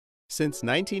Since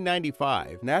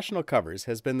 1995, National Covers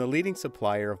has been the leading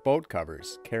supplier of boat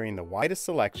covers, carrying the widest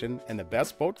selection and the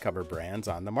best boat cover brands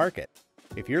on the market.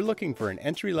 If you're looking for an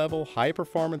entry-level,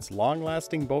 high-performance,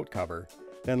 long-lasting boat cover,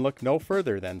 then look no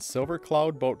further than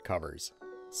SilverCloud boat covers.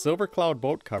 SilverCloud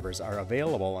boat covers are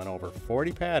available in over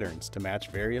 40 patterns to match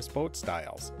various boat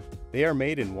styles. They are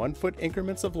made in 1-foot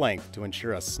increments of length to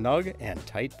ensure a snug and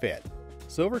tight fit.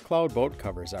 SilverCloud boat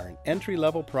covers are an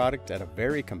entry-level product at a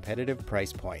very competitive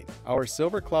price point. Our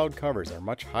SilverCloud covers are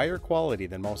much higher quality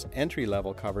than most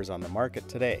entry-level covers on the market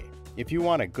today. If you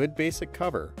want a good basic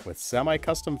cover with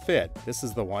semi-custom fit, this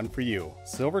is the one for you.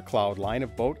 SilverCloud line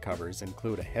of boat covers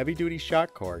include a heavy-duty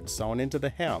shock cord sewn into the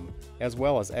hem, as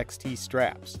well as XT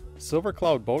straps.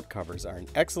 SilverCloud boat covers are an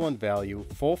excellent value,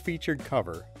 full-featured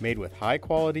cover made with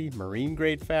high-quality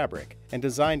marine-grade fabric and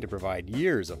designed to provide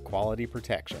years of quality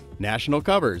protection. National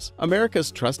Covers,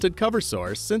 America's trusted cover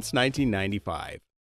source since 1995.